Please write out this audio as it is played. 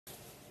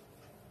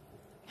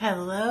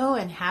Hello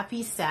and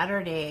happy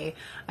Saturday.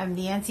 I'm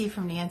Nancy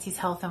from Nancy's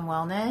Health and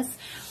Wellness.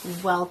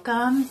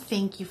 Welcome.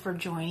 Thank you for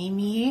joining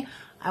me.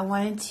 I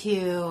wanted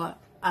to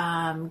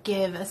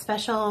give a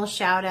special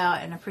shout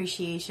out and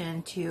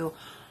appreciation to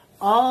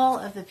all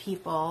of the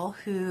people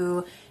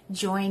who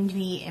joined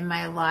me in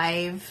my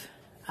live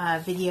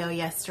video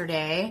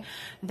yesterday.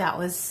 That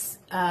was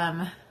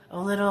a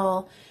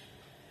little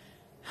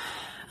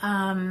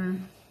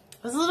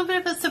bit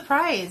of a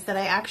surprise that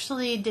I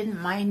actually didn't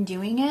mind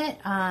doing it,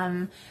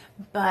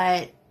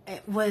 but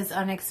it was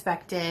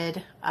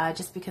unexpected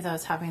just because I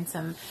was having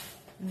some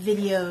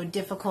video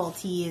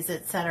difficulties,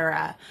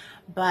 etc.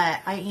 But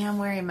I am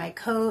wearing my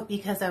coat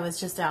because I was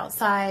just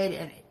outside,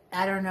 and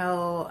I don't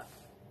know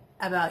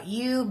about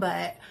you,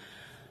 but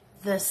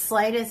the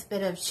slightest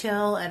bit of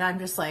chill and I'm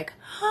just like,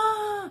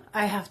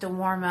 I have to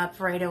warm up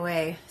right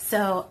away.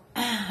 So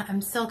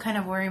I'm still kind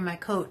of wearing my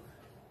coat.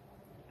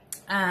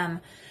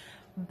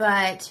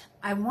 But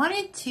I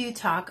wanted to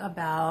talk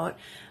about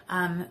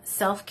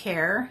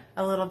self-care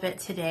a little bit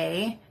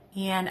today,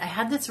 and I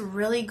had this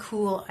really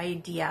cool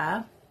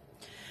idea,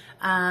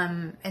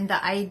 and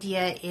the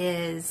idea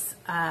is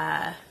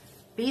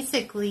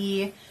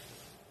basically,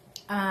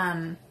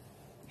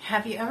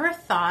 have you ever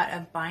thought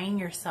of buying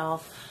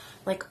yourself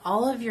like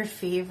all of your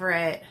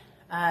favorite,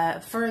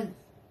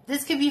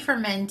 this could be for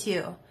men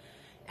too,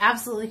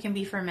 absolutely can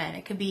be for men.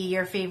 It could be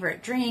your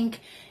favorite drink,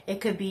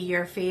 it could be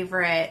your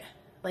favorite,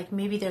 like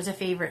maybe there's a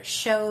favorite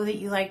show that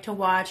you like to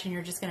watch and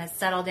you're just going to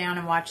settle down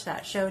and watch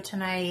that show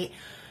tonight.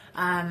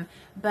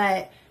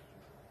 But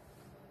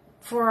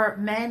for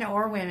men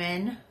or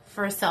women,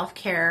 for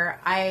self-care,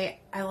 I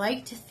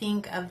like to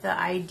think of the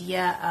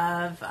idea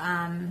of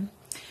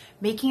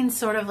making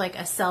sort of like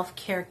a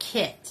self-care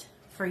kit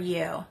for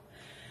you.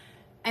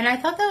 And I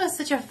thought that was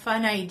such a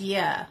fun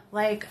idea.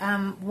 Like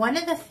one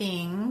of the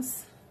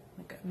things,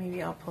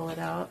 maybe I'll pull it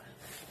out.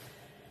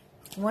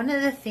 One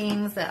of the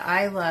things that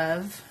I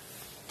love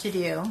to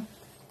do,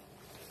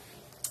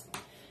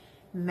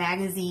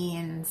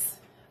 magazines.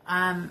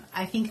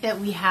 I think that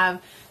we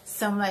have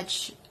so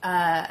much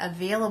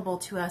available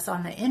to us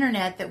on the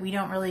internet that we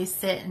don't really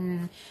sit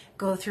and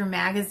go through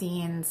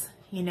magazines,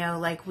 you know,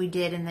 like we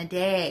did in the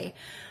day.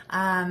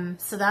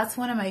 So that's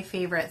one of my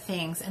favorite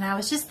things. And I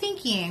was just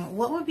thinking,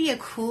 what would be a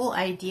cool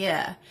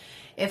idea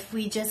if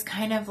we just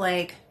kind of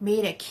like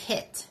made a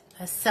kit,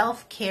 a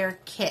self-care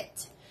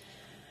kit,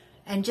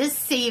 and just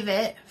save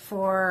it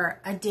for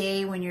a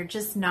day when you're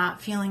just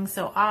not feeling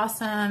so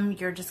awesome.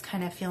 You're just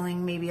kind of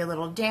feeling maybe a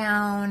little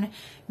down.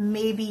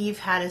 Maybe you've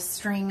had a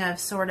string of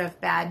sort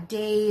of bad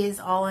days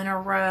all in a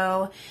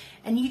row.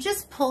 And you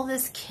just pull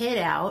this kit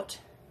out,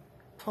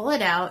 pull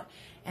it out,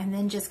 and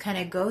then just kind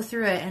of go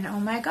through it. And oh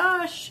my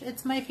gosh,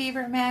 it's my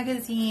favorite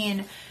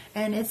magazine.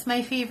 And it's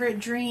my favorite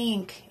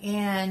drink.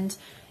 And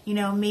you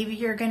know, maybe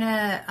you're going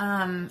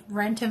to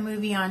rent a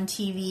movie on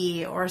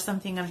TV or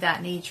something of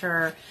that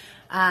nature.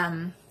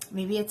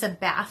 Maybe it's a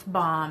bath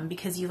bomb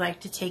because you like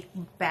to take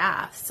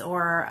baths,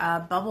 or a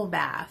bubble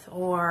bath,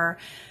 or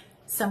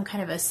some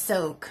kind of a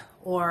soak,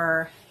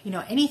 or, you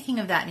know, anything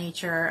of that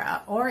nature,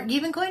 or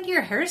even going to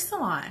your hair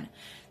salon.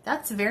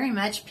 That's very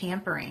much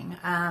pampering.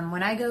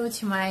 When I go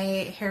to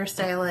my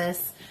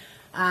hairstylist,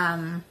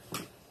 I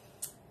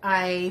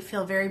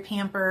feel very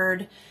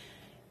pampered.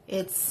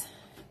 It's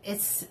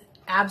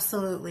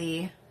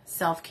absolutely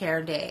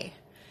self-care day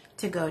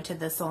to go to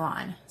the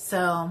salon.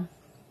 So,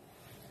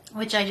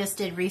 which I just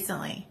did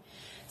recently.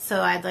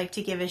 So I'd like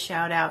to give a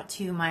shout out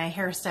to my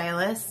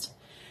hairstylist,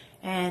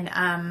 and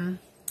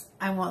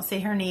I won't say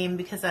her name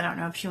because I don't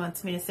know if she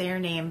wants me to say her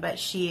name, but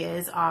she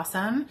is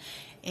awesome.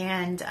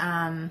 And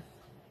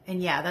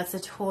yeah, that's a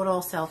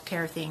total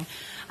self-care thing.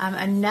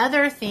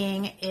 Another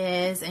thing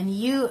is,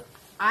 I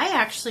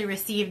actually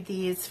received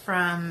these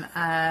from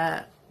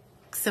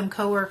some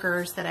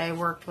coworkers that I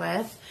worked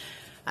with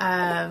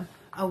a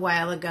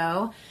while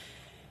ago,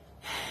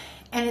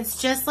 and it's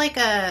just like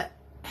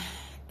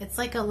it's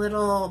like a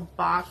little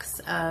box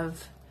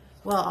of,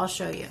 well, I'll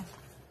show you.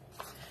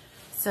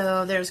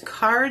 So there's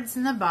cards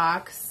in the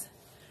box.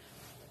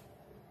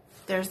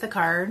 There's the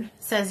card. It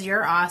says,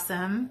 "You're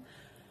awesome.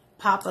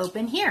 Pop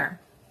open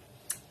here."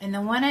 And the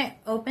one I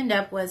opened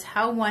up was,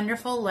 "How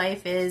wonderful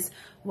life is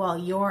while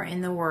you're in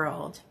the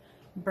world.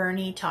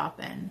 Bernie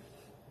Taupin."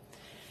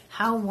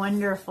 How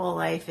wonderful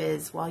life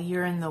is while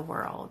you're in the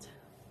world.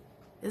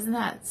 Isn't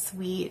that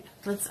sweet?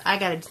 I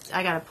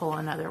gotta pull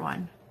another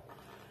one.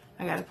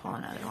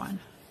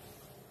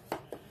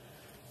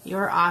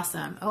 You're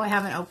awesome. Oh, I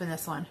haven't opened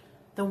this one.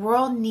 The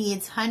world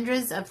needs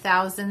hundreds of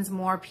thousands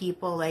more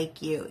people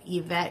like you.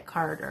 Yvette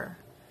Carter.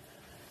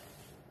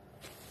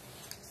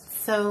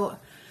 So,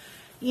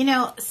 you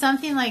know,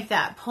 something like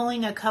that.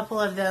 Pulling a couple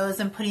of those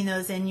and putting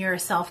those in your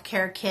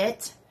self-care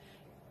kit.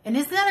 And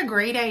isn't that a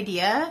great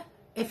idea?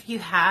 If you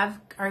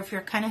have, or if you're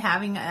kind of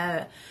having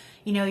a,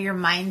 you know, your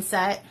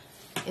mindset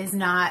is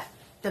not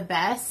the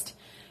best,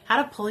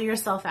 how to pull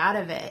yourself out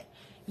of it.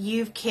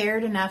 You've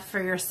cared enough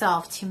for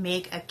yourself to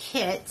make a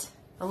kit,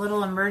 a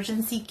little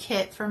emergency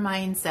kit for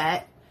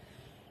mindset,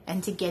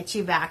 and to get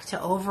you back to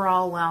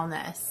overall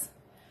wellness.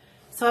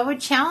 So I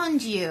would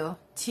challenge you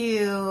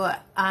to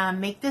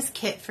make this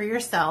kit for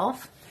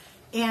yourself,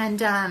 and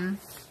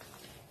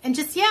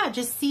just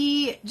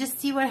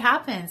see what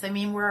happens. I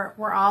mean,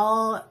 we're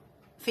all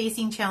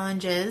facing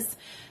challenges.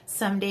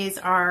 Some days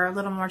are a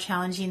little more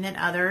challenging than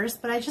others,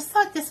 but I just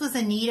thought this was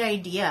a neat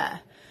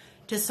idea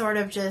to sort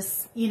of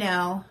just,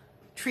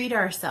 treat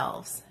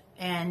ourselves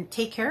and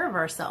take care of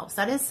ourselves.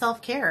 That is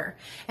self-care,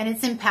 and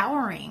it's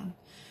empowering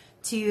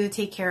to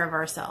take care of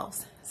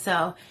ourselves.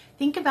 So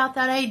think about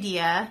that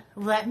idea.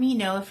 Let me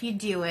know if you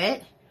do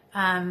it.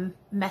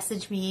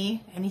 Message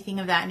me, anything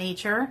of that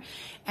nature,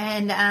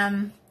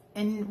 and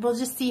we'll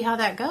just see how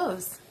that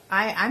goes.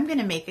 I'm going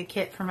to make a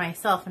kit for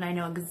myself, and I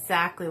know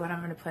exactly what I'm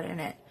going to put in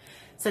it.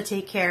 So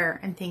take care,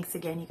 and thanks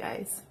again, you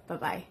guys.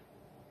 Bye-bye.